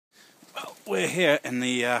we're here in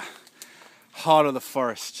the heart of the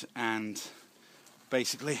forest, and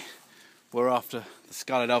basically we're after the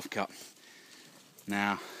Scarlet Elf Cup.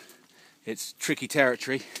 Now, it's tricky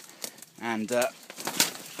territory, and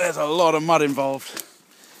there's a lot of mud involved,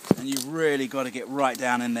 and you've really got to get right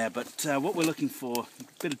down in there. But what we're looking for, a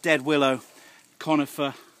bit of dead willow,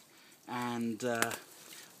 conifer, and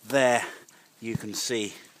there you can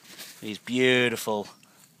see these beautiful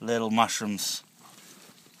little mushrooms,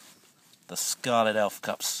 the Scarlet Elf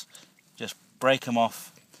Cups. Just break them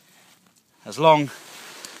off. As long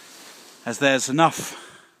as there's enough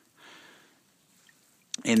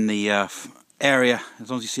in the area, as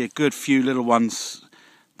long as you see a good few little ones,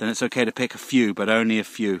 then it's okay to pick a few, but only a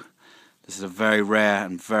few. This is a very rare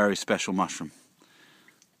and very special mushroom,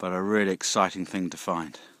 but a really exciting thing to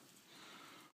find.